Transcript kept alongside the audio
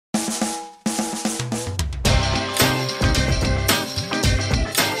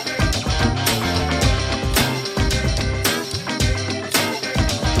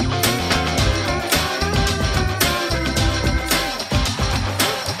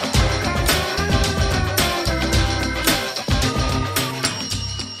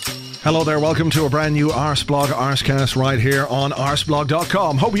Hello there, welcome to a brand new Arseblog Arsecast right here on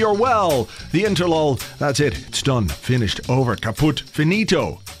arseblog.com. Hope you're well. The Interlull, that's it. It's done, finished, over, kaput,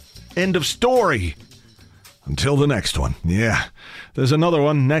 finito. End of story. Until the next one. Yeah, there's another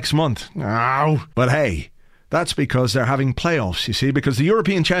one next month. Ow. But hey, that's because they're having playoffs, you see, because the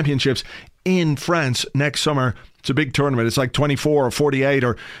European Championships in France next summer, it's a big tournament. It's like 24 or 48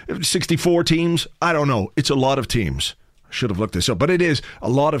 or 64 teams. I don't know. It's a lot of teams. Should have looked this up, but it is a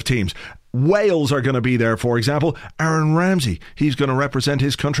lot of teams. Wales are going to be there, for example. Aaron Ramsey, he's going to represent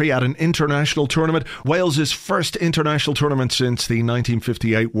his country at an international tournament. Wales' first international tournament since the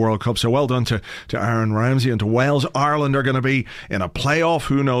 1958 World Cup. So well done to Aaron Ramsey and to Wales. Ireland are going to be in a playoff.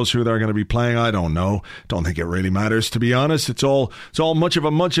 Who knows who they're going to be playing? I don't know. Don't think it really matters, to be honest. It's all much of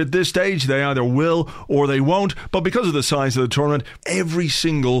a much at this stage. They either will or they won't. But because of the size of the tournament, every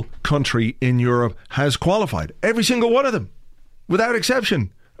single country in Europe has qualified. Every single one of them, without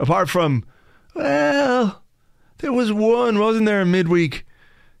exception. Apart from, well, there was one, wasn't there, midweek?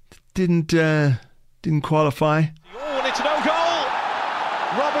 Didn't qualify. Oh, and it's no goal.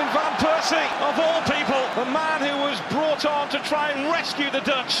 Robin van Persie, of all people, the man who was brought on to try and rescue the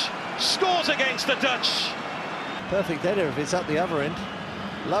Dutch, scores against the Dutch. Perfect header if it's at the other end.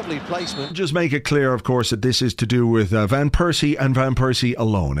 Lovely placement. Just make it clear, of course, that this is to do with Van Persie and Van Persie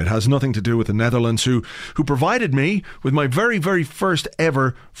alone. It has nothing to do with the Netherlands, who provided me with my very, very first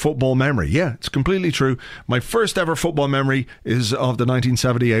ever football memory. Yeah, it's completely true. My first ever football memory is of the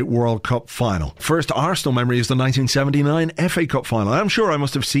 1978 World Cup final. First Arsenal memory is the 1979 FA Cup final. I'm sure I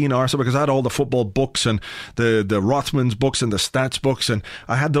must have seen Arsenal because I had all the football books and the Rothmans books and the stats books, and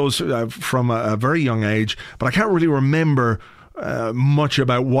I had those from a very young age, but I can't really remember much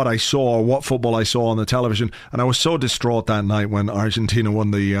about what I saw or what football I saw on the television. And I was so distraught that night when Argentina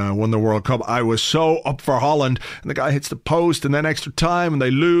won the World Cup. I was so up for Holland, and the guy hits the post and then extra time and they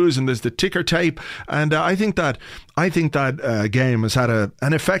lose and there's the ticker tape, and I think that game has had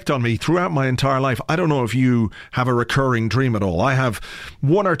an effect on me throughout my entire life. I don't know if you have a recurring dream at all. I have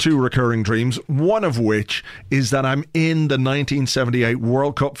one or two recurring dreams, one of which is that I'm in the 1978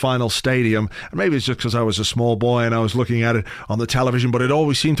 World Cup final stadium, and maybe it's just because I was a small boy and I was looking at it on the television, but it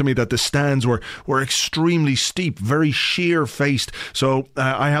always seemed to me that the stands were extremely steep, very sheer faced. So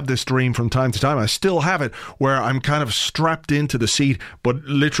I have this dream from time to time. I still have it, where I'm kind of strapped into the seat, but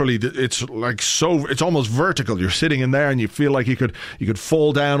literally it's almost vertical. You're sitting in there and you feel like you could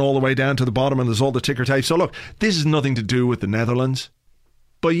fall down all the way down to the bottom, and there's all the ticker tape. So look, this is nothing to do with the Netherlands,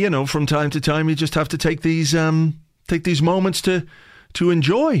 but you know, from time to time you just have to take these moments to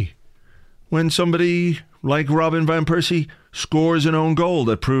enjoy when somebody like Robin van Persie scores an own goal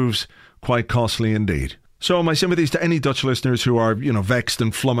that proves quite costly indeed. So my sympathies to any Dutch listeners who are, vexed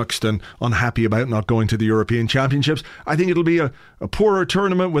and flummoxed and unhappy about not going to the European Championships. I think it'll be a poorer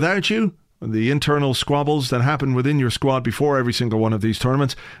tournament without you. The internal squabbles that happen within your squad before every single one of these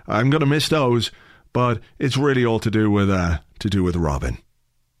tournaments, I'm going to miss those, but it's really all to do with Robin.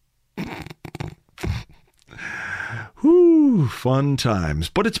 Whew, fun times.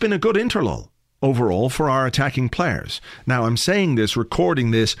 But it's been a good interlull overall for our attacking players. Now, I'm saying this,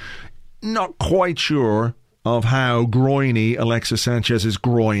 recording this, not quite sure of how groiny Alexis Sanchez's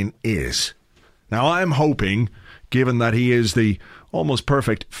groin is. Now, I'm hoping, given that he is the almost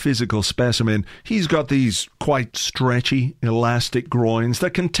perfect physical specimen, he's got these quite stretchy, elastic groins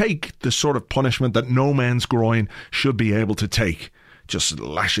that can take the sort of punishment that no man's groin should be able to take. Just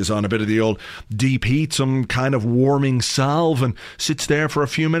lashes on a bit of the old deep heat, some kind of warming salve, and sits there for a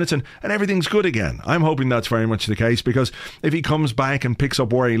few minutes and everything's good again. I'm hoping that's very much the case, because if he comes back and picks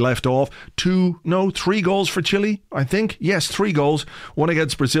up where he left off, 3 goals for Chile, I think. Yes, 3 goals. 1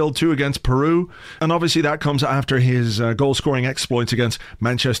 against Brazil, 2 against Peru. And obviously that comes after his goal-scoring exploits against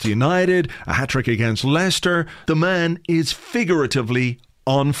Manchester United, a hat-trick against Leicester. The man is figuratively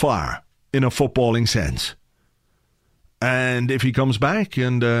on fire in a footballing sense. And if he comes back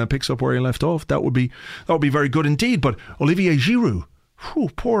and picks up where he left off, that would be very good indeed. But Olivier Giroud,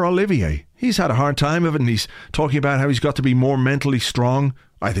 poor Olivier, he's had a hard time of it, and he's talking about how he's got to be more mentally strong.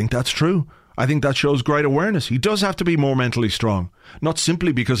 I think that's true. I think that shows great awareness. He does have to be more mentally strong, not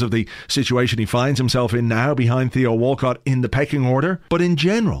simply because of the situation he finds himself in now behind Theo Walcott in the pecking order, but in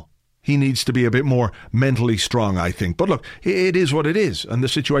general. He needs to be a bit more mentally strong, I think. But look, it is what it is. And the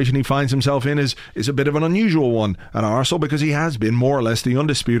situation he finds himself in is a bit of an unusual one at Arsenal, because he has been more or less the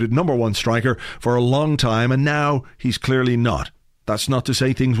undisputed number one striker for a long time, and now he's clearly not. That's not to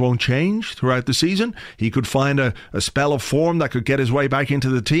say things won't change throughout the season. He could find a spell of form that could get his way back into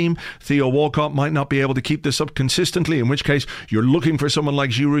the team. Theo Walcott might not be able to keep this up consistently, in which case you're looking for someone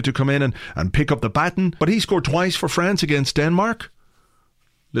like Giroud to come in and pick up the baton. But he scored twice for France against Denmark.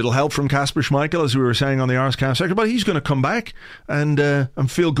 Little help from Kasper Schmeichel, as we were saying on the Arsecast sector, but he's going to come back and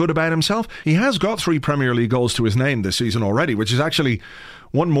feel good about himself. He has got 3 Premier League goals to his name this season already, which is actually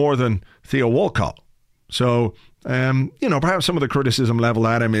one more than Theo Walcott. So, perhaps some of the criticism leveled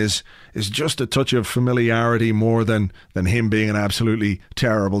at him is just a touch of familiarity more than him being an absolutely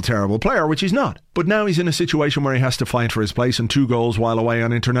terrible, terrible player, which he's not. But now he's in a situation where he has to fight for his place, and 2 goals while away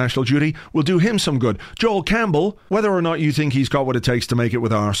on international duty will do him some good. Joel Campbell, whether or not you think he's got what it takes to make it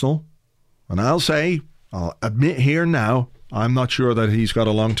with Arsenal, and I'll admit here now, I'm not sure that he's got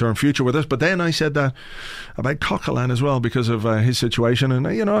a long-term future with us. But then I said that about Coquelin as well because of his situation and,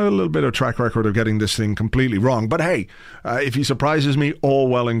 a little bit of track record of getting this thing completely wrong. But hey, if he surprises me, all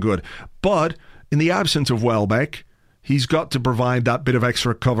well and good. But in the absence of Welbeck, he's got to provide that bit of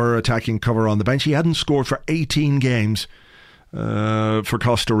extra cover, attacking cover on the bench. He hadn't scored for 18 games for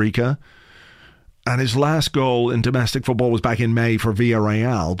Costa Rica. And his last goal in domestic football was back in May for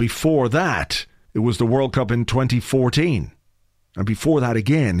Villarreal. Before that, it was the World Cup in 2014. And before that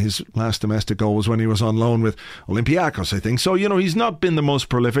again, his last domestic goal was when he was on loan with Olympiacos, I think. So, he's not been the most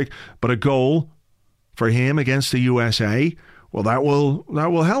prolific, but a goal for him against the USA, well, that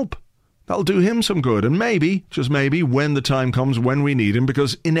will help. That'll do him some good. And maybe, just maybe, when the time comes when we need him,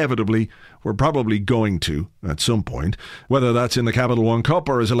 because inevitably we're probably going to at some point, whether that's in the Capital One Cup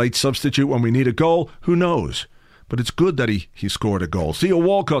or as a late substitute when we need a goal, who knows? But it's good that he scored a goal. Theo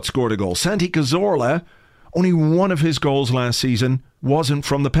Walcott scored a goal. Santi Cazorla, only one of his goals last season wasn't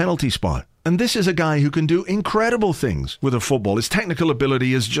from the penalty spot. And this is a guy who can do incredible things with a football. His technical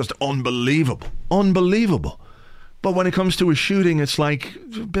ability is just unbelievable. Unbelievable. But when it comes to his shooting, it's like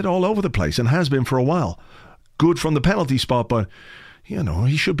a bit all over the place and has been for a while. Good from the penalty spot, but,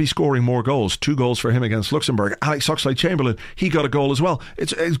 he should be scoring more goals. 2 goals for him against Luxembourg. Alex Oxlade-Chamberlain, he got a goal as well.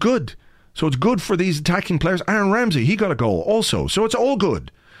 It's good. So it's good for these attacking players. Aaron Ramsey, he got a goal also. So it's all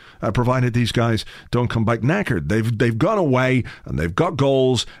good. Provided these guys don't come back knackered. They've gone away and they've got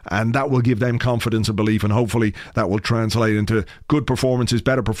goals, and that will give them confidence and belief, and hopefully that will translate into good performances,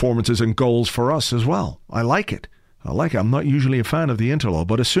 better performances, and goals for us as well. I like it. I'm not usually a fan of the Interlull,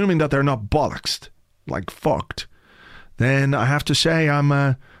 but assuming that they're not bollocksed, like fucked, then I have to say I'm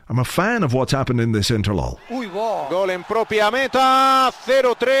a fan of what's happened in this Interlull. Gol en propia meta,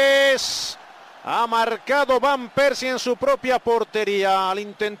 0-3. Ha marcado Van Persie en su propia portería. Al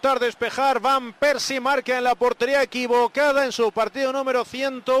intentar despejar, Van Persie marca en la portería equivocada en su partido número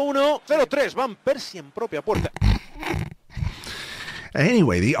 101. 0-3, Van Persie en propia puerta.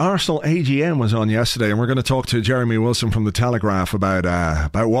 Anyway, the Arsenal AGM was on yesterday, and we're going to talk to Jeremy Wilson from The Telegraph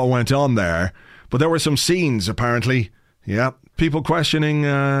about what went on there. But there were some scenes, apparently. Yeah, people questioning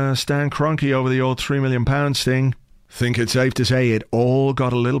Stan Kroenke over the old £3 million thing. Think it's safe to say it all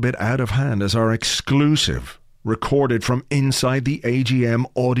got a little bit out of hand, as our exclusive, recorded from inside the AGM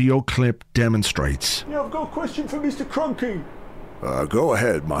audio clip demonstrates. Yeah, I've got a question for Mr. Kroenke. Go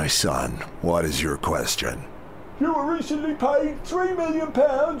ahead, my son. What is your question? You were recently paid £3 million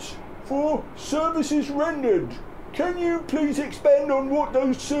for services rendered. Can you please expand on what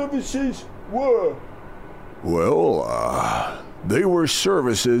those services were? Well, they were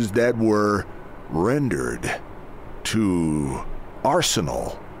services that were rendered to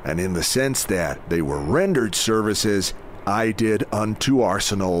Arsenal, and in the sense that they were rendered services, I did unto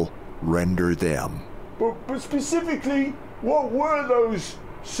Arsenal render them. But specifically, what were those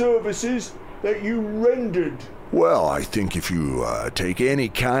services that you rendered? Well, I think if you take any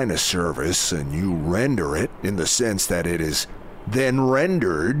kind of service and you render it in the sense that it is then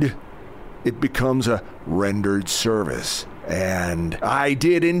rendered, it becomes a rendered service. And I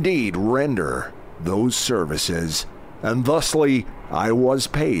did indeed render those services, and thusly I was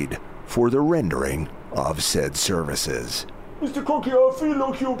paid for the rendering of said services. Mr. Kroenke, I feel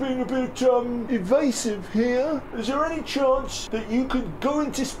like you're being a bit evasive here. Is there any chance that you could go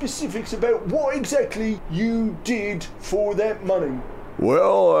into specifics about what exactly you did for that money?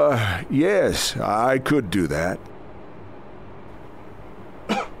 Well, yes, I could do that.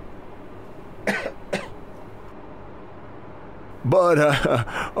 But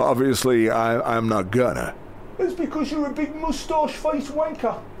obviously I'm not gonna. That's because you're a big moustache-faced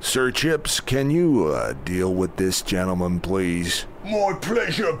wanker. Sir Chips, can you deal with this gentleman, please? My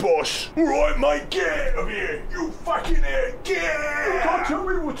pleasure, boss. All right, mate, get out of here. You fucking get out. You can't tell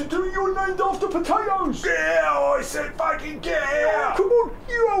me what to do. You're named after potatoes. Get out, I said fucking get out. Come on,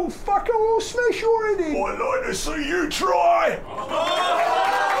 you old fucker. I'll smash your head in. I'd like to see you try.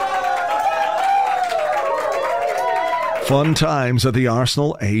 Fun times at the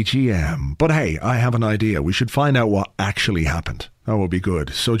Arsenal AGM. But hey, I have an idea. We should find out what actually happened. That will be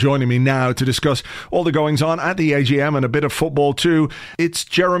good. So joining me now to discuss all the goings on at the AGM and a bit of football too, it's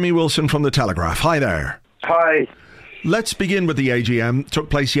Jeremy Wilson from The Telegraph. Hi there. Hi. Let's begin with the AGM.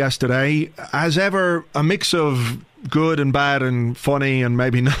 Took place yesterday. As ever, a mix of good and bad and funny and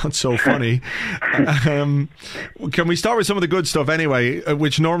maybe not so funny. Can we start with some of the good stuff anyway,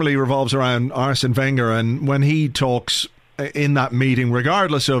 which normally revolves around Arsene Wenger, and when he talks in that meeting,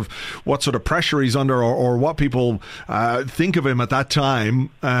 regardless of what sort of pressure he's under or what people think of him at that time,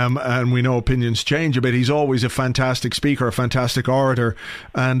 and we know opinions change a bit, he's always a fantastic speaker, a fantastic orator,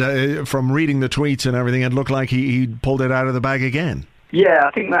 and from reading the tweets and everything, it looked like he pulled it out of the bag again. Yeah,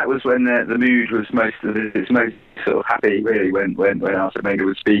 I think that was when the mood was most sort of happy, really, when Arsene Wenger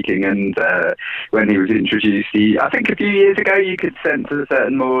was speaking, and when he was introduced. I think a few years ago you could sense a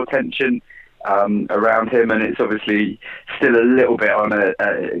certain more tension around him, and it's obviously still a little bit on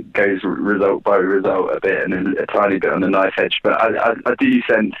goes result by result a bit, and a tiny bit on the knife edge. But I do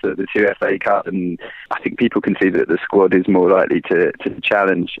sense that the 2 FA Cup, and I think people can see that the squad is more likely to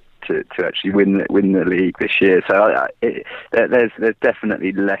challenge to actually win the league this year. So there's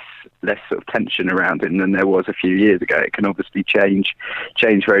definitely less sort of tension around him than there was a few years ago. It can obviously change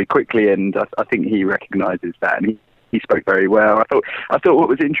very quickly, and I think he recognises that, and he spoke very well. I thought what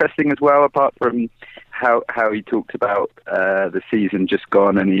was interesting as well, apart from how he talked about the season just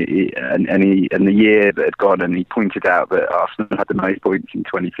gone and the year that had gone, and he pointed out that Arsenal had the most points in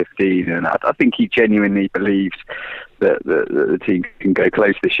 2015, and I think he genuinely believes that the team can go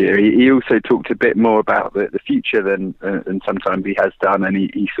close this year. He also talked a bit more about the future than sometimes he has done, and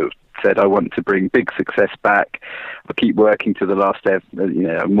he sort of said, I want to bring big success back. I'll keep working to the last day,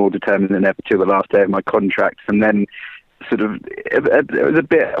 I'm more determined than ever till the last day of my contract. And then sort of, it was a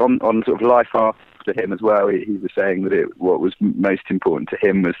bit on sort of life after him as well. He was saying that what was most important to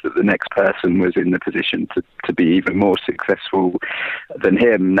him was that the next person was in the position to be even more successful than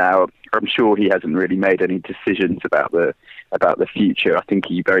him. Now, I'm sure he hasn't really made any decisions about the future. I think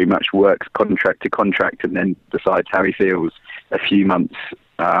he very much works contract to contract and then decides how he feels a few months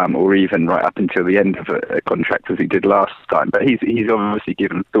or even right up until the end of a contract, as he did last time. But he's obviously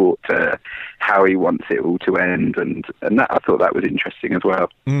given thought to how he wants it all to end, and that, I thought that was interesting as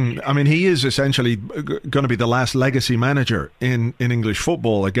well. I mean, he is essentially going to be the last legacy manager in English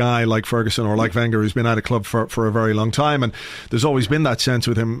football, a guy like Ferguson or like Wenger who's been at a club for a very long time, and there's always been that sense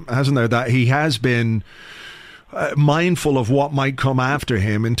with him, hasn't there, that he has been mindful of what might come after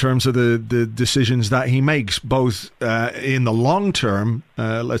him in terms of the decisions that he makes, both in the long term,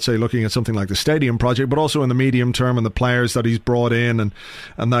 let's say looking at something like the stadium project, but also in the medium term and the players that he's brought in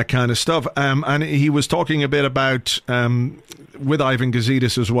and that kind of stuff. And he was talking a bit about, with Ivan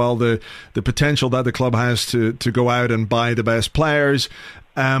Gazidis as well, the potential that the club has to go out and buy the best players.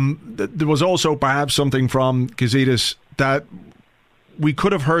 There was also perhaps something from Gazidis that we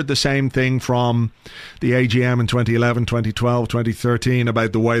could have heard the same thing from the AGM in 2011, 2012, 2013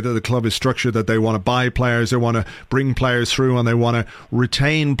 about the way that the club is structured, that they want to buy players, they want to bring players through, and they want to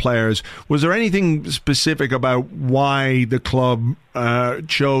retain players. Was there anything specific about why the club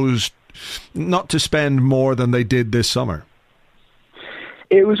chose not to spend more than they did this summer?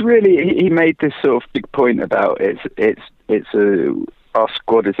 It was really, he made this sort of big point about our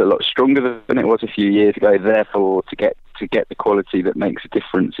squad is a lot stronger than it was a few years ago. Therefore, to get the quality that makes a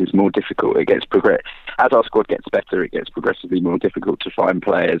difference is more difficult. It gets as our squad gets better, it gets progressively more difficult to find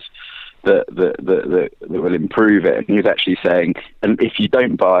players that will improve it. And he was actually saying, and if you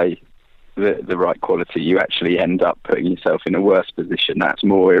don't buy the right quality, you actually end up putting yourself in a worse position. That's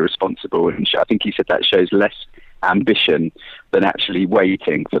more irresponsible. And I think he said that shows less ambition than actually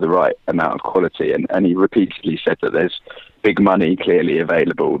waiting for the right amount of quality. And he repeatedly said that there's big money clearly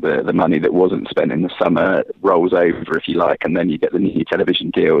available. The money that wasn't spent in the summer rolls over, if you like, and then you get the new television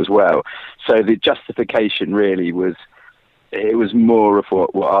deal as well. So the justification really was, it was more of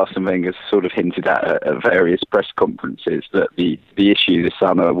what Arsene Wenger sort of hinted at various press conferences, that the issue this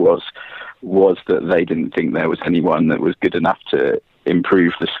summer was that they didn't think there was anyone that was good enough to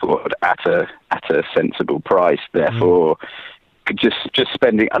improve the squad at a sensible price. Therefore, just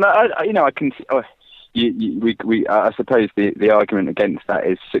spending, and I suppose the argument against that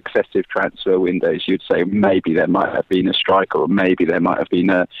is successive transfer windows. You'd say maybe there might have been a striker, or maybe there might have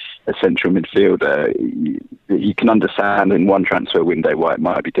been a central midfielder. You can understand in one transfer window why it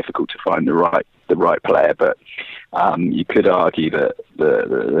might be difficult to find the right player, but you could argue that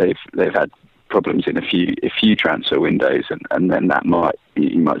they've had problems in a few transfer windows, and then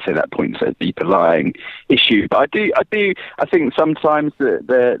you might say that points at a deeper lying issue. But I think sometimes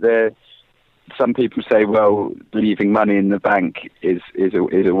that some people say, well, leaving money in the bank is a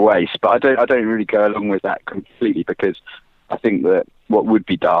waste, but I don't really go along with that completely, because I think that what would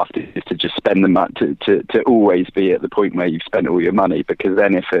be daft is to just spend the money, to always be at the point where you've spent all your money, because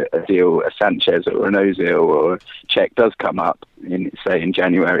then if a deal, a Sanchez or an Ozil or a Czech does come up, say in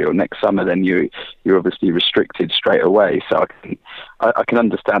January or next summer, then you're obviously restricted straight away. So I can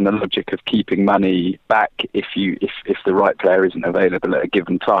understand the logic of keeping money back if the right player isn't available at a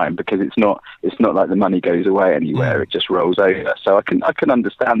given time, because it's not like the money goes away anywhere, it just rolls over. So I can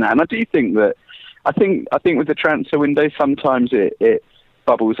understand that, and I do think that. I think with the transfer window, sometimes it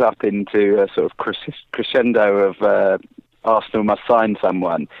bubbles up into a sort of crescendo of Arsenal must sign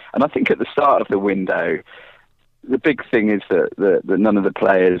someone. And I think at the start of the window, the big thing is that none of the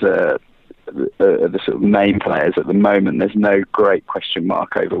players are the sort of main players at the moment. There's no great question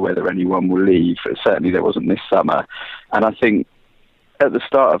mark over whether anyone will leave. Certainly there wasn't this summer. And I think at the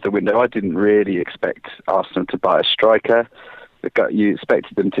start of the window, I didn't really expect Arsenal to buy a striker. You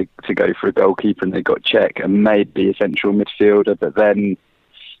expected them to go for a goalkeeper, and they got Czech and maybe a central midfielder. But then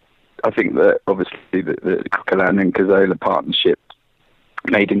I think that obviously the Coquelin and Cazorla partnership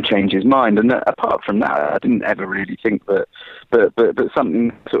made him change his mind. And apart from that, I didn't ever really think that. But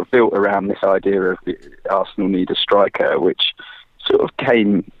something sort of built around this idea of Arsenal need a striker, which sort of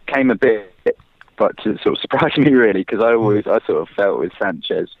came a bit, but to sort of surprise me really, because I sort of felt with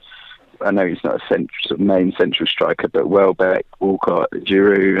Sanchez. I know he's not a sort of main central striker, but Welbeck, Walcott,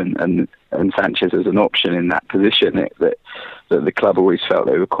 Giroud, and Sanchez as an option in that position, that the club always felt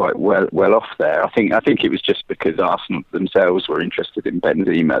they were quite well off there. I think it was just because Arsenal themselves were interested in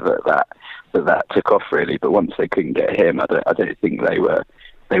Benzema that took off really. But once they couldn't get him, I don't think they were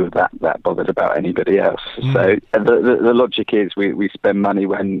that bothered about anybody else. So the logic is we spend money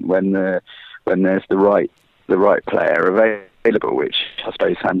when there's the right player available, which I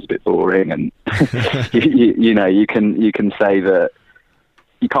suppose sounds a bit boring, and you can say that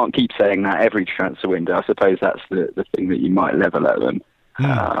you can't keep saying that every transfer window. I suppose that's the thing that you might level at them.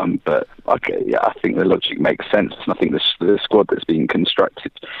 But I think the logic makes sense, and I think the squad that's being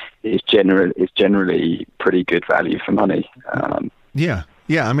constructed is generally pretty good value for money.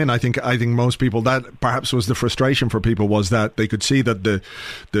 Yeah, I mean, I think most people, that perhaps was the frustration for people, was that they could see that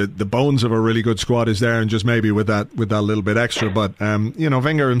the bones of a really good squad is there, and just maybe with that little bit extra. But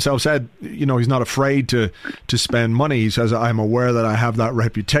Wenger himself said, he's not afraid to spend money. He says, I'm aware that I have that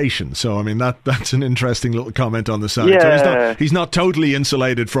reputation. So I mean, that's an interesting little comment on the side. Yeah. So he's not totally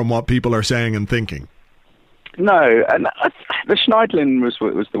insulated from what people are saying and thinking. No, and the Schneidlin was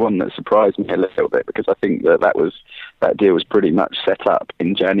the one that surprised me a little bit, because I think that deal was pretty much set up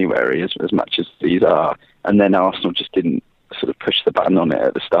in January as much as these are, and then Arsenal just didn't sort of push the button on it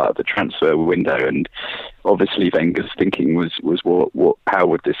at the start of the transfer window. And obviously Wenger's thinking was what how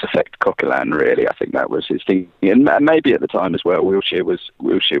would this affect Coquelin, really? I think that was his thinking, and maybe at the time as well,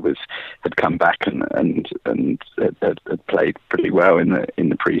 Wilshere had come back and had played pretty well in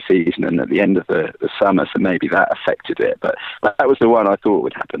the pre-season and at the end of the summer, so maybe that affected it. But that was the one I thought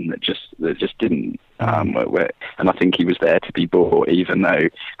would happen that just didn't. And I think he was there to be bought, even though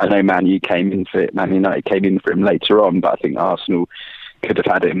I know Man United came in for him later on, but I think Arsenal could have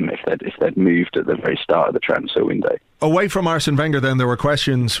had him if they'd moved at the very start of the transfer window. Away from Arsene Wenger, then, there were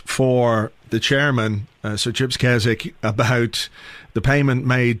questions for the chairman, Sir Chips Keswick, about the payment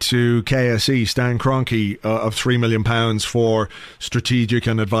made to KSE, Stan Kroenke, of £3 million for strategic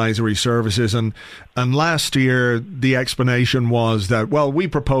and advisory services. And last year, the explanation was that, well, we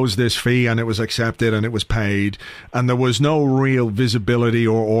proposed this fee and it was accepted and it was paid, and there was no real visibility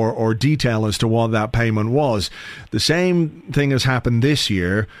or detail as to what that payment was. The same thing has happened this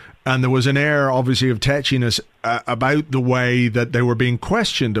year. And there was an air, obviously, of tetchiness about the way that they were being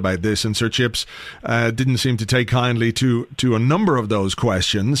questioned about this. And Sir Chips didn't seem to take kindly to a number of those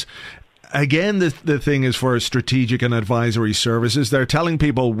questions. Again, the thing is, for strategic and advisory services, they're telling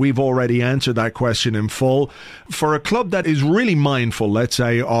people we've already answered that question in full. For a club that is really mindful, let's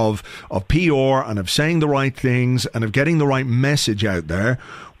say, of PR and of saying the right things and of getting the right message out there,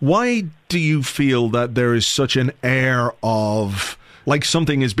 why do you feel that there is such an air of like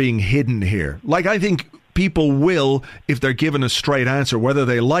something is being hidden here? Like, I think people will, if they're given a straight answer, whether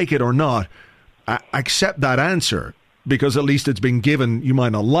they like it or not, accept that answer, because at least it's been given. You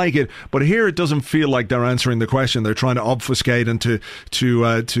might not like it, but here it doesn't feel like they're answering the question. They're trying to obfuscate and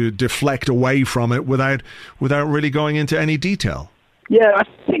to deflect away from it without really going into any detail. Yeah,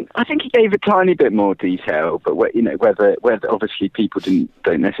 I think he gave a tiny bit more detail, but whether obviously people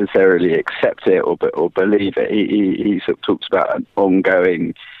don't necessarily accept it or believe it. He sort of talks about an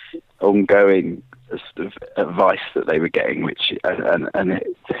ongoing sort of advice that they were getting, which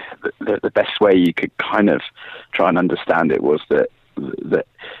the best way you could kind of try and understand it was that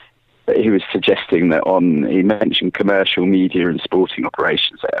he was suggesting that he mentioned commercial media and sporting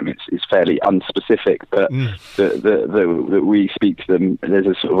operations. I mean, it's fairly unspecific, but that we speak to them. There's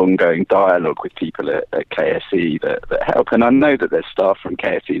a sort of ongoing dialogue with people at KSE that help, and I know that there's staff from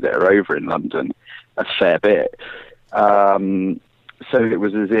KSE that are over in London a fair bit. So it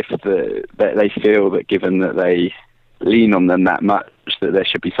was as if that they feel that given that they lean on them that much, that there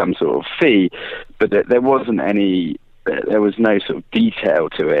should be some sort of fee, but that there was no sort of detail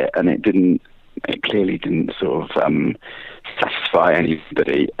to it, and it clearly didn't sort of satisfy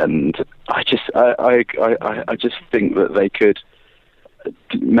anybody. And I just think that they could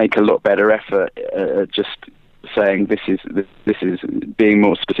make a lot better effort just saying this is being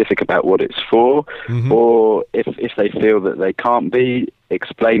more specific about what it's for, or if they feel that they can't be,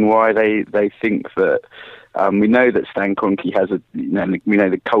 explain why they think that. We know that Stan Kroenke has we know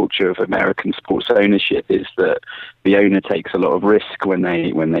the culture of American sports ownership is that the owner takes a lot of risk when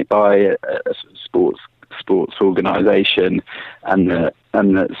they buy a sports organisation, and that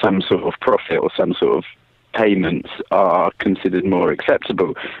some sort of profit or some sort of payments are considered more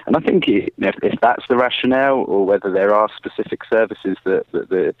acceptable. And I think if that's the rationale, or whether there are specific services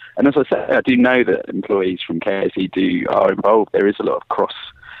and as I say, I do know that employees from KSE are involved. There is a lot of cross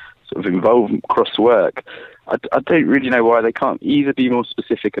work. I don't really know why they can't either be more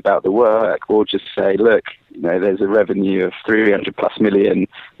specific about the work, or just say, look, there's a revenue of 300 plus million.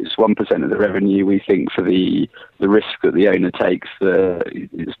 It's 1% of the revenue we think for the risk that the owner takes.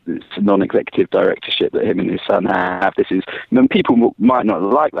 It's a non-executive directorship that him and his son have. People might not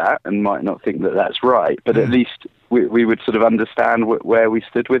like that and might not think that that's right, but at least we would sort of understand where we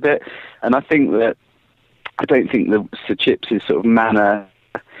stood with it. And I don't think that Sir Chips' sort of manner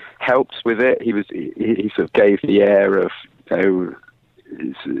helps with it. He sort of gave the air of, it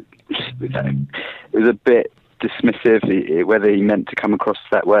was a bit dismissive. Whether he meant to come across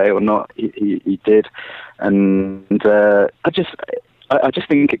that way or not, he did. And I just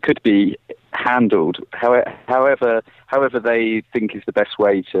think it could be handled however they think is the best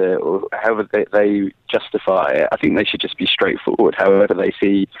way to, or however they justify it. I think they should just be straightforward. However they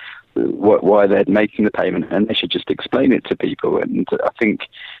see why they're making the payment, and they should just explain it to people. And I think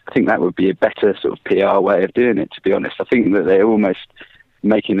that would be a better sort of PR way of doing it, to be honest. I think that they're almost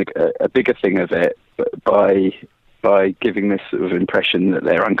making a bigger thing of it by giving this sort of impression that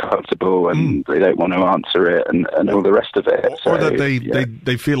they're uncomfortable and they don't want to answer it and all the rest of it. Or that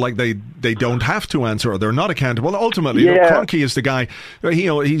they feel like they don't have to answer, or they're not accountable. Ultimately, Kroenke is the guy,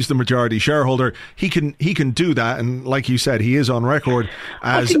 he's the majority shareholder. He can do that, and like you said, he is on record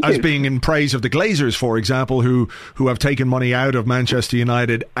as being in praise of the Glazers, for example, who have taken money out of Manchester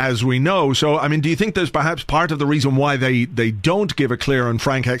United, as we know. So, I mean, do you think there's perhaps part of the reason why they don't give a clear and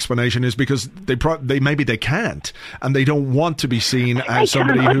frank explanation is because maybe they can't, and they don't want to be seen as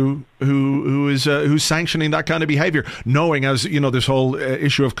somebody who's sanctioning that kind of behaviour, knowing, as you know, this whole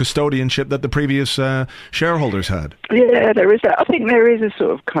issue of custodianship that the previous shareholders had. Yeah, there is that. I think there is a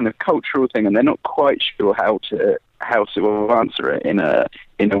sort of kind of cultural thing, and they're not quite sure how to answer it in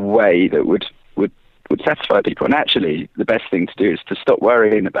a way that would satisfy people. And actually, the best thing to do is to stop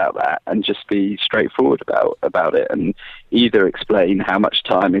worrying about that and just be straightforward about it, and either explain how much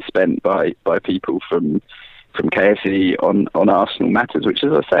time is spent by people from KSE on Arsenal matters, which,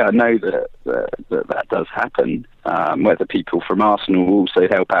 as I say, I know that does happen. Whether people from Arsenal also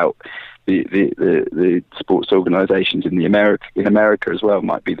help out the sports organisations in America as well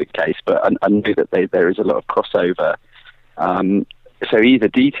might be the case, but I know that there is a lot of crossover. So either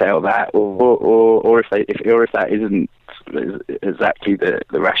detail that, or if that isn't exactly the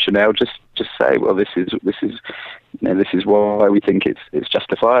rationale, just say, well, this is why we think it's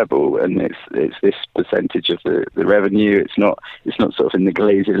justifiable, and it's this percentage of the revenue. It's not sort of in the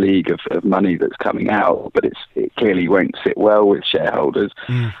Glazer league of money that's coming out, but it clearly won't sit well with shareholders.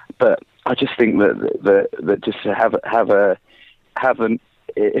 But I just think that just to have an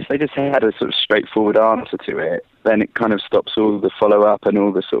if they just had a sort of straightforward answer to it, then it kind of stops all the follow-up and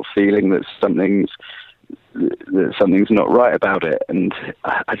all the sort of feeling that something's not right about it. And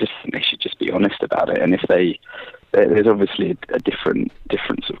I just think they should just be honest about it. And if there's obviously a different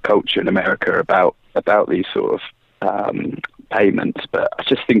sort of culture in America about these sort of payments, but I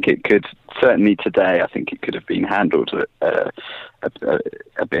just think it could, certainly today, I think it could have been handled a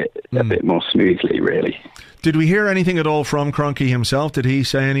bit more smoothly, really. Did we hear anything at all from Kroenke himself? Did he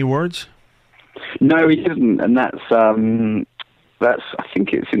say any words? No, he didn't, and that's I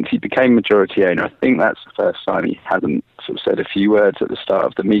think since he became majority owner, I think that's the first time he hasn't sort of said a few words at the start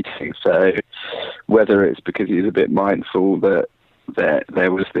of the meeting. So whether it's because he's a bit mindful that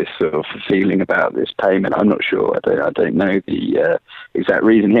there was this sort of feeling about this payment. I'm not sure. I don't know the exact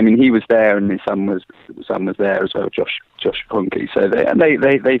reason. I mean, he was there, and his son was there as well, Josh Honke. So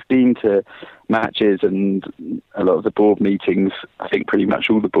they've been to matches and a lot of the board meetings. I think pretty much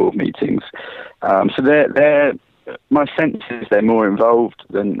all the board meetings. So they're my sense is they're more involved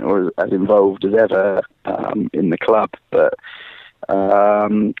or as involved as ever in the club. But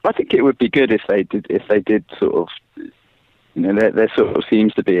I think it would be good if they did sort of, there sort of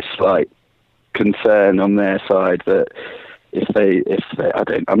seems to be a slight concern on their side that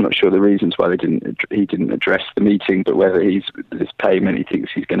I'm not sure the reasons why he didn't address the meeting, but whether this payment he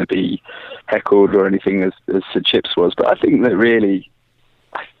thinks he's going to be heckled or anything as Sir Chips was. But I think that really,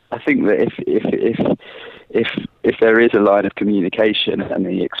 I think that if there is a line of communication and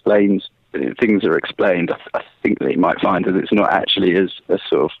he explains, things are explained, I think that he might find that it's not actually as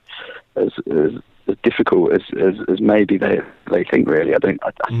sort of as difficult as maybe they think. Really, I think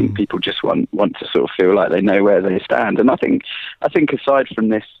people just want to sort of feel like they know where they stand. And I think aside from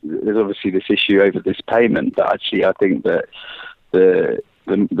this, there's obviously this issue over this payment. But actually, I think that the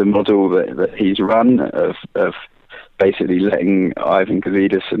model that he's run of basically letting Ivan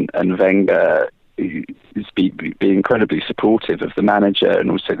Gazidis and Wenger be incredibly supportive of the manager and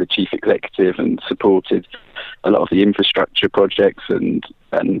also the chief executive, and supported a lot of the infrastructure projects and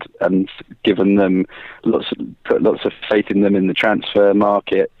given them put lots of faith in them in the transfer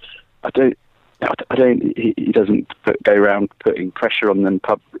market. He doesn't go around putting pressure on them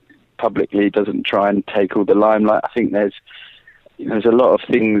publicly. He doesn't try and take all the limelight. I think there's a lot of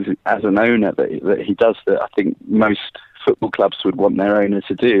things as an owner that he does that I think most football clubs would want their owner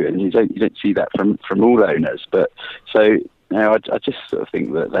to do, and you don't see that from all owners. But so I just sort of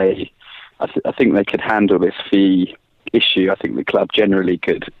think that I think they could handle this fee issue. I think the club generally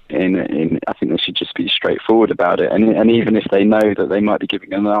could. I think they should just be straightforward about it, and even if they know that they might be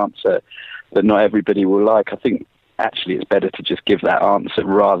giving an answer that not everybody will like, I think actually it's better to just give that answer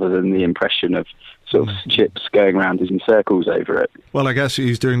rather than the impression of sort of Chips going around in circles over it. Well, I guess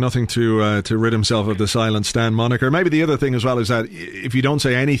he's doing nothing to rid himself of the Silent Stan moniker. Maybe the other thing as well is that if you don't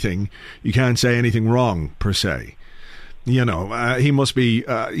say anything, you can't say anything wrong, per se. He must be,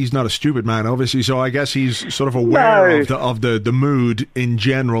 he's not a stupid man, obviously, so I guess he's sort of aware of the mood in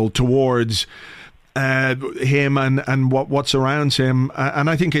general towards him and what surrounds him, and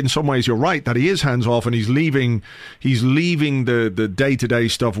I think in some ways you're right that he is hands off, and he's leaving the day-to-day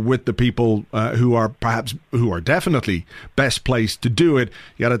stuff with the people who are definitely best placed to do it,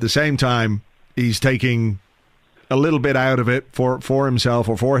 yet at the same time he's taking a little bit out of it for himself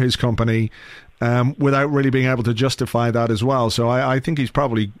or for his company, without really being able to justify that as well. So I think he's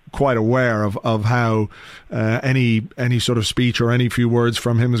probably quite aware of how any sort of speech or any few words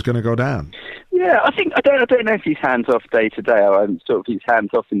from him is going to go down. Yeah, I don't know if he's hands off day to day. He's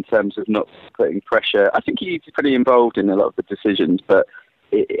hands off in terms of not putting pressure. I think he's pretty involved in a lot of the decisions, but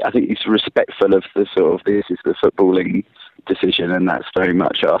I think he's respectful of the sort of, this is the footballing decision, and that's very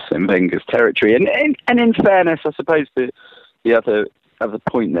much Arsene Wenger's territory. And in fairness, I suppose the other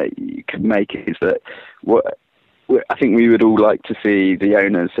point that you could make is that I think we would all like to see the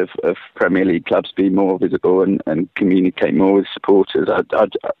owners of Premier League clubs be more visible and communicate more with supporters.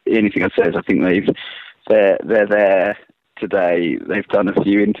 Anything I say is I think they're there today. They've done a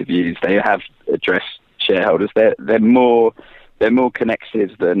few interviews. They have addressed shareholders. They're more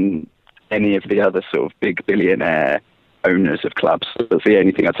connected than any of the other sort of big billionaire owners of clubs. That's the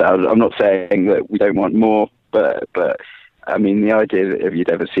only thing I'd say. I'm not saying that we don't want more, but I mean, the idea that if you'd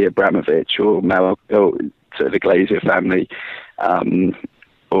ever see Abramovich or the Glazer family,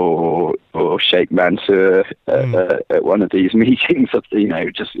 or Sheikh Mansour at one of these meetings, I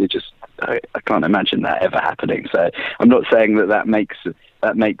can't imagine that ever happening. So I'm not saying that makes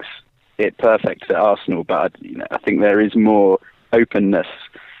it perfect at Arsenal, but I think there is more openness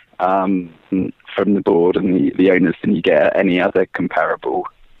from the board and the owners than you get at any other comparable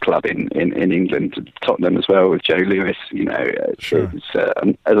club in England. Tottenham as well with Joe Lewis. Sure.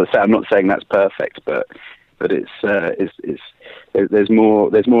 As I say, I'm not saying that's perfect, but there's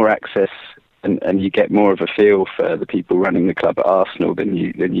more access, and you get more of a feel for the people running the club at Arsenal than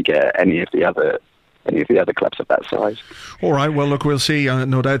you get at any of the other clubs of that size. All right. Well, look, we'll see.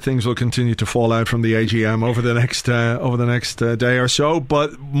 No doubt things will continue to fall out from the AGM over the next day or so.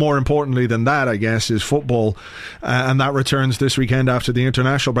 But more importantly than that, I guess, is football, and that returns this weekend after the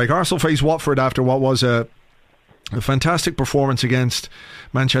international break. Arsenal face Watford after what was a fantastic performance against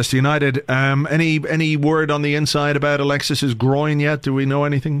Manchester United. Any word on the inside about Alexis's groin yet? Do we know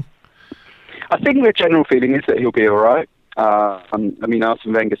anything? I think the general feeling is that he'll be all right. I mean,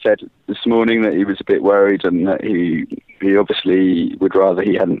 Arsene Wenger said this morning that he was a bit worried and that he he obviously would rather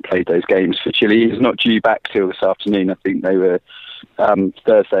he hadn't played those games for Chile. He's not due back till this afternoon. I think they were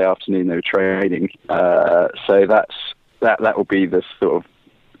Thursday afternoon. They were training, so that will be the sort of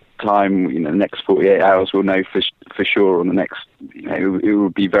time. The next 48 hours we'll know for sure. On the next, it will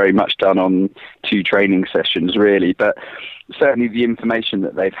be very much done on 2 training sessions really, but certainly the information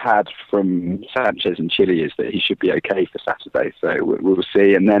that they've had from Sanchez in Chile is that he should be okay for Saturday, so we'll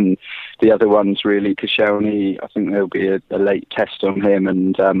see. And then the other ones really, Koscielny, I think there'll be a late test on him,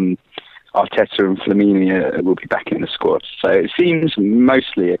 and Arteta and Flamini will be back in the squad, so it seems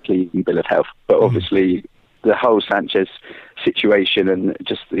mostly a clean bill of health, but obviously the whole Sanchez situation and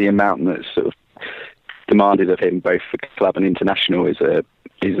just the amount that's sort of demanded of him, both for club and international, is a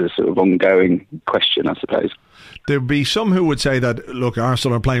sort of ongoing question, I suppose. There'd be some who would say that, look,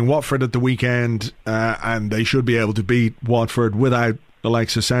 Arsenal are playing Watford at the weekend, and they should be able to beat Watford without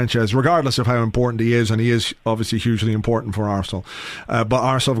Alexis Sanchez, regardless of how important he is, and he is obviously hugely important for Arsenal. But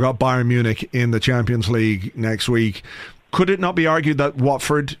Arsenal have got Bayern Munich in the Champions League next week. Could it not be argued that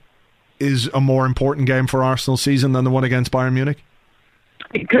Watford is a more important game for Arsenal's season than the one against Bayern Munich?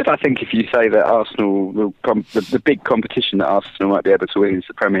 It could, I think, if you say that Arsenal, the big competition that Arsenal might be able to win is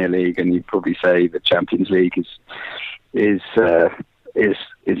the Premier League, and you'd probably say the Champions League is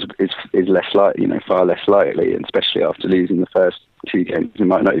less likely, far less likely, and especially after losing the first 2 games, they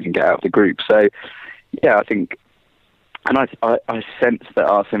might not even get out of the group. So, yeah, I think, and I sense that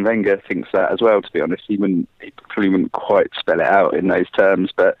Arsene Wenger thinks that as well. To be honest, he probably wouldn't quite spell it out in those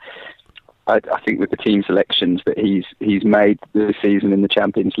terms, but I think with the team selections that he's made this season in the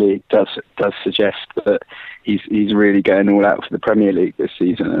Champions League does suggest that he's really going all out for the Premier League this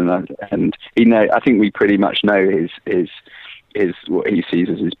season, and I think we pretty much know his what he sees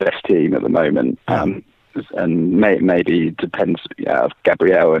as his best team at the moment. And maybe depends.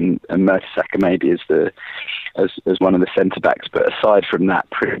 Gabriel and Mertesacker maybe as one of the centre backs, but aside from that,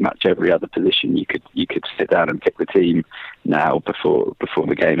 pretty much every other position you could sit down and pick the team now before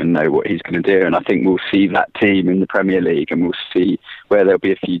the game and know what he's going to do. And I think we'll see that team in the Premier League, and we'll see where there'll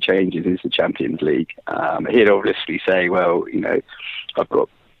be a few changes in the Champions League. He'd obviously say, well, I've got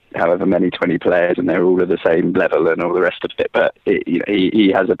however many 20 players and they're all at the same level and all the rest of it, but he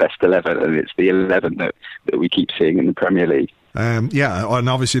has a best 11, and it's the 11 that we keep seeing in the Premier League. And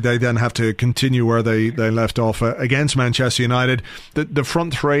obviously they then have to continue where they left off against Manchester United. The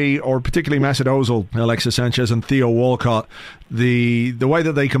front three, or particularly Mesut Ozil, Alexis Sanchez and Theo Walcott, the way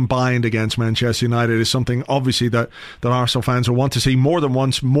that they combined against Manchester United is something obviously that Arsenal fans will want to see more than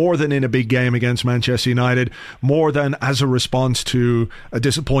once, more than in a big game against Manchester United, more than as a response to a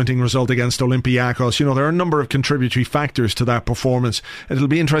disappointing result against Olympiacos. There are a number of contributory factors to that performance. It'll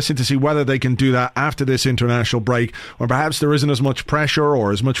be interesting to see whether they can do that after this international break, or perhaps there isn't as much pressure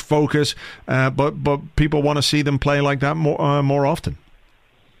or as much focus, but people want to see them play like that more often.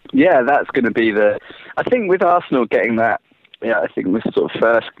 Yeah, that's going to be I think with Arsenal getting that. Yeah, I think this sort of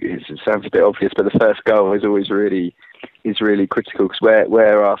first, it sounds a bit obvious, but the first goal is always really critical, because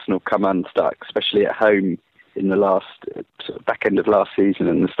where Arsenal come unstuck, especially at home in the last sort of back end of last season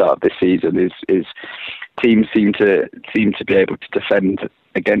and the start of this season, is teams seem to be able to defend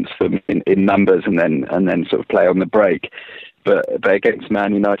against them in numbers and then sort of play on the break. But against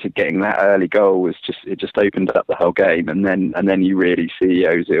Man United, getting that early goal was just opened up the whole game, and then you really see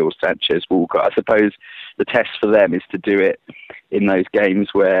Ozil, Sanchez, Walcott. I suppose the test for them is to do it in those games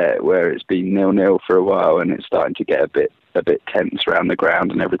where it's been 0-0 for a while and it's starting to get a bit tense around the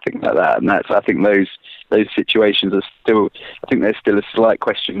ground and everything like that. And I think those situations are still. I think there's still a slight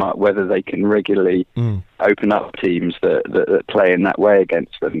question mark whether they can regularly open up teams that play in that way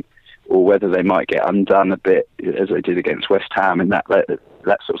against them, or whether they might get undone a bit as they did against West Ham in that sort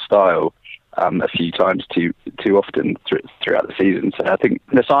of style a few times too often throughout the season. So I think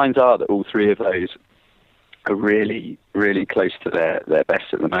the signs are that all three of those are really, really close to their best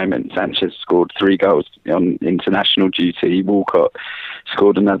at the moment. Sanchez scored 3 goals on international duty. Walcott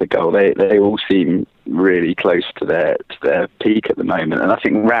scored another goal. They all seem really close to their peak at the moment. And I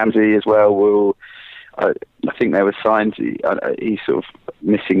think Ramsey as well will. I think there were signs he's sort of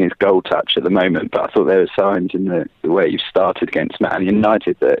missing his goal touch at the moment, but I thought there were signs in the way he started against Man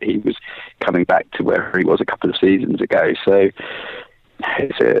United that he was coming back to where he was a couple of seasons ago. So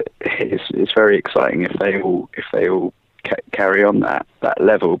it's very exciting if they all carry on that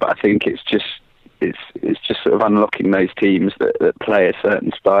level. But I think it's just sort of unlocking those teams that play a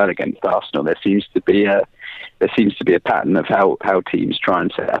certain style against Arsenal. There seems to be a pattern of how teams try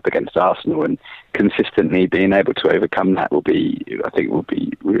and set up against Arsenal, and consistently being able to overcome that will be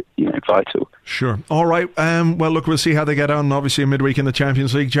vital. Sure. All right. Well, look, we'll see how they get on. Obviously, a midweek in the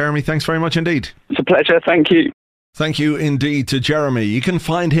Champions League. Jeremy, thanks very much indeed. It's a pleasure. Thank you. Thank you indeed to Jeremy. You can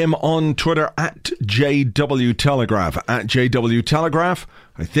find him on Twitter at JW Telegraph. At JW Telegraph,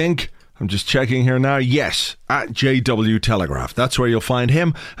 I think. I'm just checking here now. Yes, at JW Telegraph. That's where you'll find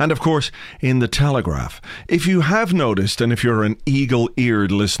him. And of course, in the Telegraph. If you have noticed, and if you're an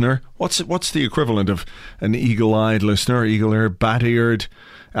eagle-eared listener, what's the equivalent of an eagle-eyed listener? Eagle-eared, bat-eared,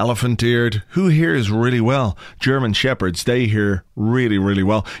 elephant-eared? Who hears really well? German Shepherds, they hear really, really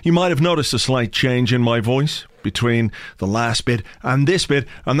well. You might have noticed a slight change in my voice between the last bit and this bit,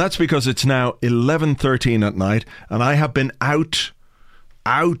 and that's because it's now 11:13 at night, and I have been out,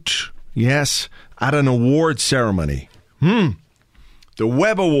 yes, at an awards ceremony. The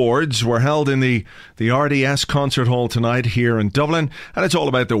Web Awards were held in the RDS Concert Hall tonight here in Dublin, and it's all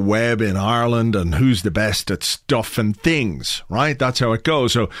about the web in Ireland and who's the best at stuff and things, right? That's how it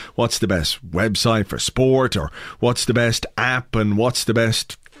goes. So what's the best website for sport, or what's the best app, and what's the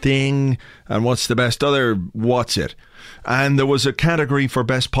best thing, and what's the best other what's it? And there was a category for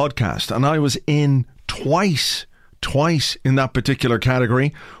best podcast, and I was in twice in that particular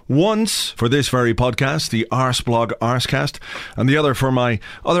category. Once for this very podcast, the Arseblog Arsecast, and the other for my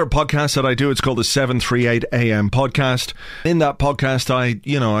other podcast that I do. It's called the 738 AM podcast. In that podcast, I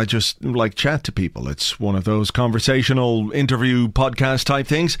just like chat to people. It's one of those conversational interview podcast type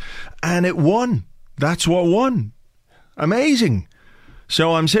things, and it won. That's what won. Amazing.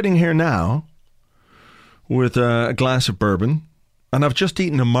 So I'm sitting here now with a glass of bourbon, and I've just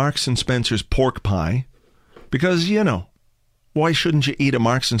eaten a Marks and Spencer's pork pie. Because, why shouldn't you eat a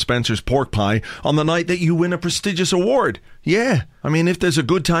Marks and Spencer's pork pie on the night that you win a prestigious award? Yeah. I mean, if there's a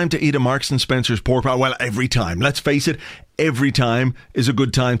good time to eat a Marks and Spencer's pork pie, well, every time. Let's face it, every time is a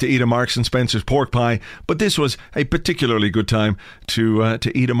good time to eat a Marks and Spencer's pork pie. But this was a particularly good time to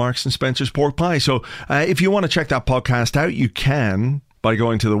eat a Marks and Spencer's pork pie. So if you want to check that podcast out, you can by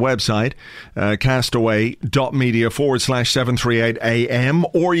going to the website, castaway.media/738am,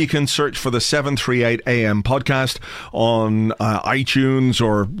 or you can search for the 738 AM podcast on iTunes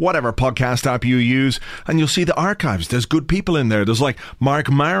or whatever podcast app you use, and you'll see the archives. There's good people in there. There's like Mark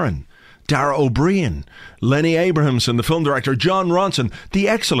Maron, Dara O'Brien, Lenny Abrahamson, the film director, John Ronson, the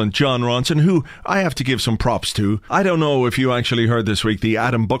excellent John Ronson, who I have to give some props to. I don't know if you actually heard this week the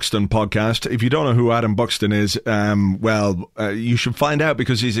Adam Buxton podcast. If you don't know who Adam Buxton is, you should find out,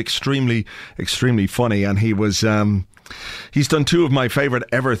 because he's extremely, extremely funny, and he's done two of my favourite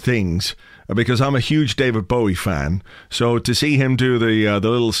ever things, because I'm a huge David Bowie fan. So to see him do the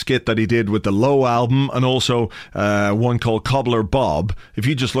little skit that he did with the Low album, and also one called Cobbler Bob, if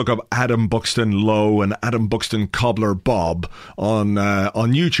you just look up Adam Buxton Low and Adam Buxton Cobbler Bob on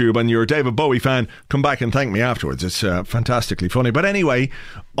YouTube, and you're a David Bowie fan, come back and thank me afterwards. It's fantastically funny. But anyway,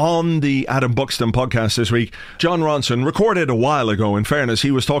 on the Adam Buxton podcast this week, John Ronson recorded a while ago. In fairness,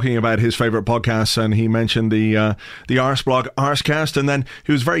 he was talking about his favourite podcasts, and he mentioned the Arseblog Arsecast, and then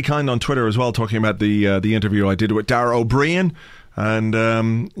he was very kind on Twitter as well, talking about the interview I did with Dara O'Brien, and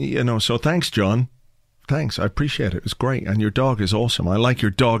so thanks, John. Thanks, I appreciate it. It was great, and your dog is awesome. I like your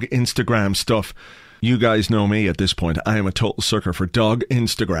dog Instagram stuff. You guys know me at this point. I am a total sucker for dog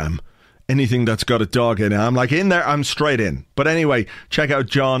Instagram. Anything that's got a dog in it, I'm like in there, I'm straight in. But anyway, check out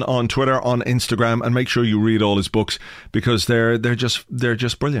John on Twitter, on Instagram, and make sure you read all his books, because they're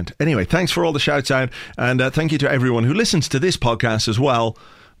just brilliant. Anyway, thanks for all the shouts out, and thank you to everyone who listens to this podcast as well,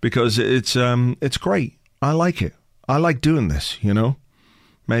 because it's great. I like it. I like doing this,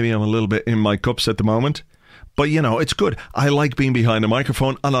 Maybe I'm a little bit in my cups at the moment, but it's good. I like being behind a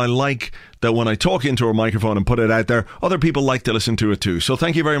microphone, and I like that when I talk into a microphone and put it out there, other people like to listen to it too. So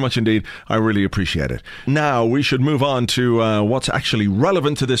thank you very much indeed. I really appreciate it. Now we should move on to what's actually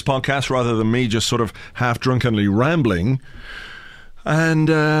relevant to this podcast, rather than me just sort of half-drunkenly rambling. And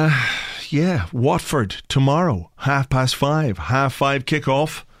Watford tomorrow, 5:30, 5:30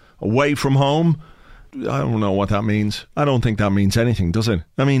 kickoff, away from home. I don't know what that means. I don't think that means anything, does it?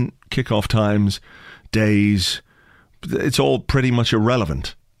 I mean, kickoff times, days, it's all pretty much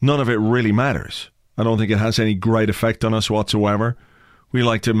irrelevant. None of it really matters. I don't think it has any great effect on us whatsoever. We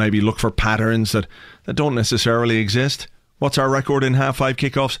like to maybe look for patterns that don't necessarily exist. What's our record in 5:30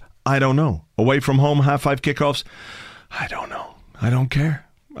 kickoffs? I don't know. Away from home, 5:30 kickoffs? I don't know. I don't care.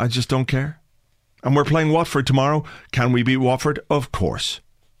 I just don't care. And we're playing Watford tomorrow. Can we beat Watford? Of course.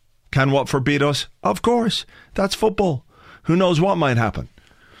 Can Watford beat us? Of course. That's football. Who knows what might happen?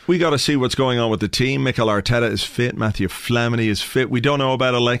 We got to see what's going on with the team. Mikel Arteta is fit. Matthew Flamini is fit. We don't know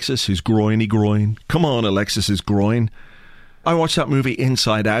about Alexis, his groin. Come on, Alexis's groin. I watched that movie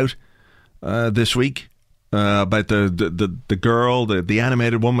Inside Out this week about the girl, the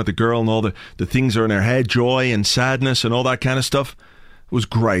animated one with the girl, and all the things are in her head, joy and sadness and all that kind of stuff. It was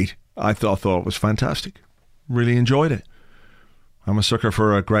great. I thought it was fantastic. Really enjoyed it. I'm a sucker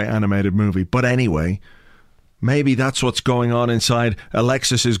for a great animated movie. But anyway, maybe that's what's going on inside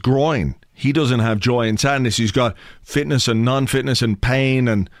Alexis's groin. He doesn't have joy and sadness. He's got fitness and non-fitness and pain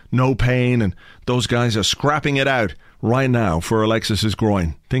and no pain. And those guys are scrapping it out right now for Alexis's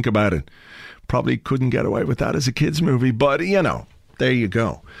groin. Think about it. Probably couldn't get away with that as a kid's movie. But, you know, there you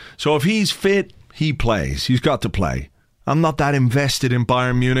go. So if he's fit, he plays. He's got to play. I'm not that invested in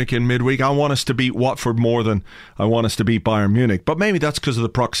Bayern Munich in midweek. I want us to beat Watford more than I want us to beat Bayern Munich. But maybe that's because of the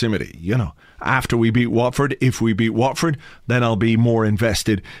proximity. You know, after we beat Watford, if we beat Watford, then I'll be more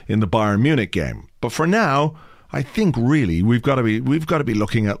invested in the Bayern Munich game. But for now, I think really we've got to be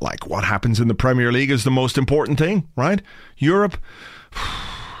looking at like what happens in the Premier League is the most important thing, right? Europe,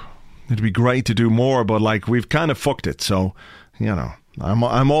 it'd be great to do more, but like we've kind of fucked it. So, you know,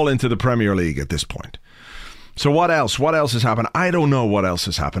 I'm all into the Premier League at this point. So what else? What else has happened? I don't know what else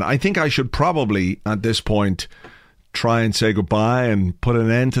has happened. I think I should probably, at this point, try and say goodbye and put an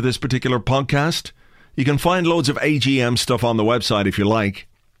end to this particular podcast. You can find loads of AGM stuff on the website if you like.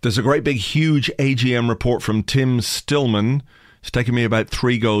 There's a great big huge AGM report from Tim Stillman. It's taken me about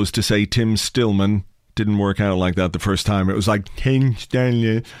 3 goes to say Tim Stillman. Didn't work out like that the first time. It was like Tim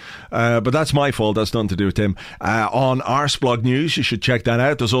Stanley. But that's my fault. That's nothing to do with Tim. On Arseblog News, you should check that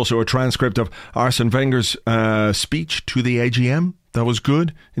out. There's also a transcript of Arsene Wenger's speech to the AGM. That was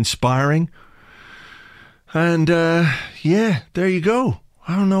good. Inspiring. And yeah, there you go.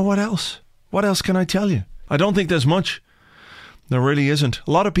 I don't know what else. What else can I tell you? I don't think there's much. There really isn't.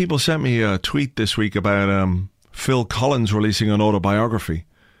 A lot of people sent me a tweet this week about Phil Collins releasing an autobiography.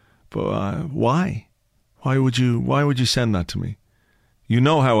 But why? Why would you send that to me? You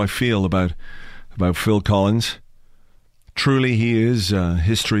know how I feel about Phil Collins. Truly, he is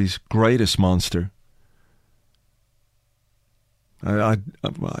history's greatest monster. I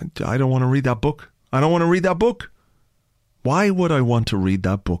don't want to read that book. I don't want to read that book. Why would I want to read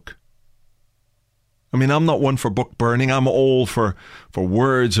that book? I mean, I'm not one for book burning. I'm all for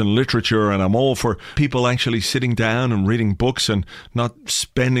words and literature, and I'm all for people actually sitting down and reading books and not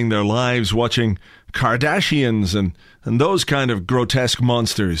spending their lives watching Kardashians and those kind of grotesque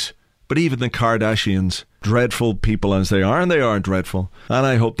monsters. But even the Kardashians, dreadful people as they are, and they are dreadful, and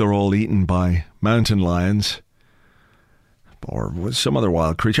I hope they're all eaten by mountain lions or some other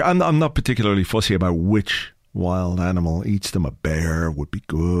wild creature. I'm not particularly fussy about which wild animal eats them. A bear would be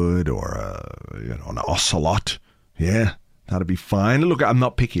good, or an ocelot. Yeah, that'd be fine. Look, I'm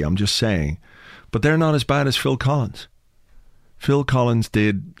not picky, I'm just saying. But they're not as bad as Phil Collins. Phil Collins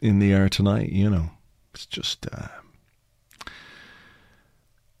did In the Air Tonight, you know. It's just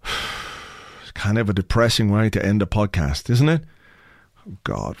kind of a depressing way to end a podcast, isn't it? Oh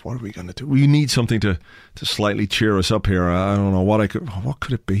God, what are we going to do? We need something to slightly cheer us up here. I don't know what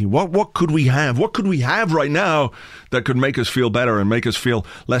could it be? What could we have? What could we have right now that could make us feel better and make us feel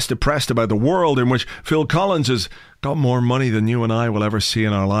less depressed about the world in which Phil Collins has got more money than you and I will ever see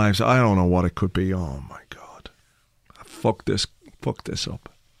in our lives? I don't know what it could be. Oh my God. Fuck this up.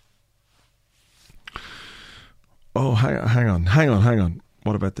 Oh, hang on.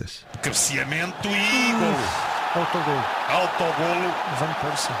 What about this? Cabeceamento e gol. Autogol Van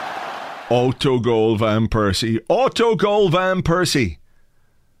Persie. Autogol Van Persie. Autogol Van Persie.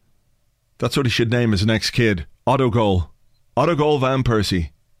 That's what he should name his next kid. Autogol. Autogol Van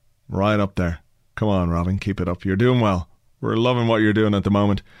Persie. Right up there. Come on, Robin, keep it up. You're doing well. We're loving what you're doing at the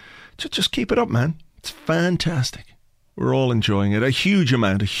moment. Just keep it up, man. It's fantastic. We're all enjoying it. A huge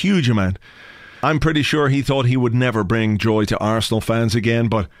amount. I'm pretty sure he thought he would never bring joy to Arsenal fans again,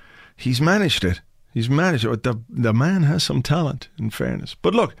 but he's managed it. The man has some talent, in fairness.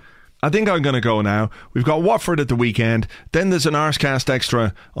 But look, I think I'm going to go now. We've got Watford at the weekend. Then there's an Arsecast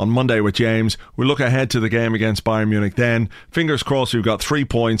Extra on Monday with James. We'll look ahead to the game against Bayern Munich then. Fingers crossed we've got 3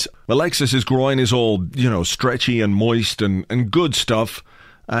 points. Alexis's groin is all, stretchy and moist and good stuff.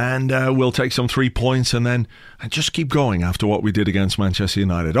 And we'll take some 3 points and then just keep going after what we did against Manchester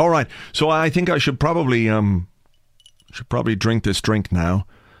United. All right, so I think I should probably drink this drink now.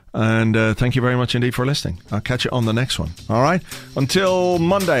 And thank you very much indeed for listening. I'll catch you on the next one. All right, until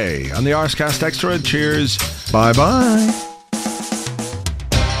Monday on the Arsecast Extra. Cheers. Bye-bye.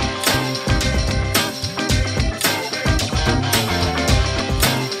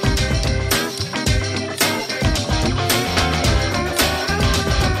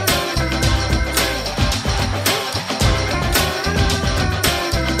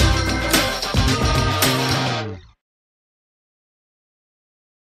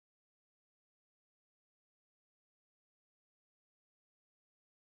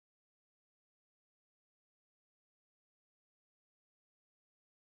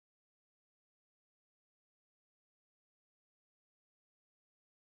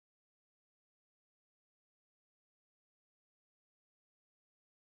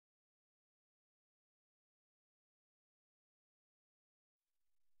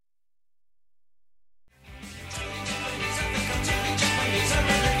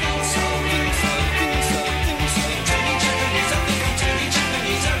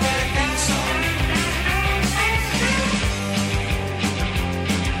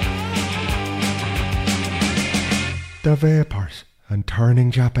 The Vapors and Turning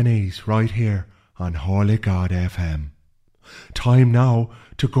Japanese right here on Holy God FM. Time now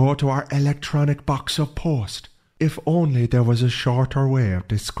to go to our electronic box of post. If only there was a shorter way of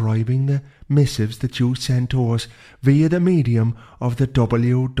describing the missives that you send to us via the medium of the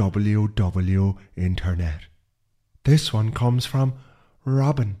www internet. This one comes from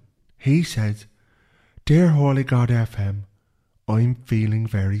Robin. He says, Dear Holy God FM, I'm feeling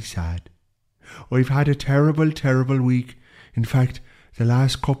very sad. I've had a terrible, terrible week. In fact, the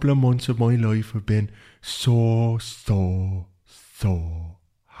last couple of months of my life have been so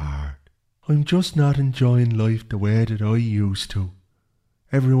hard. I'm just not enjoying life the way that I used to.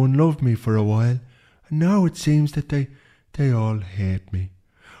 Everyone loved me for a while, and now it seems that they all hate me.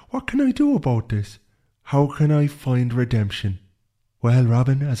 What can I do about this? How can I find redemption? Well,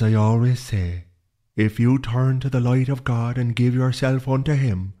 Robin, as I always say, if you turn to the light of God and give yourself unto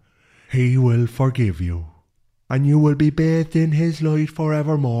Him, He will forgive you. And you will be bathed in His light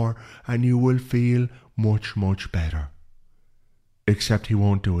forevermore, and you will feel much, much better. Except He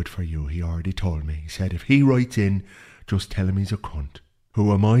won't do it for you, He already told me. He said if He writes in, just tell him he's a cunt.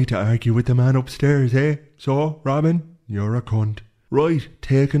 Who am I to argue with the man upstairs, eh? So, Robin, you're a cunt. Right,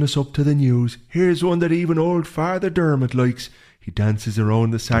 taking us up to the news. Here's one that even old Father Dermot likes. He dances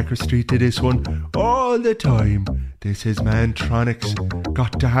around the sacristy to this one all the time. This is Mantronics.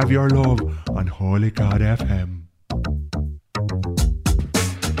 Got to Have Your Love on Holy God FM.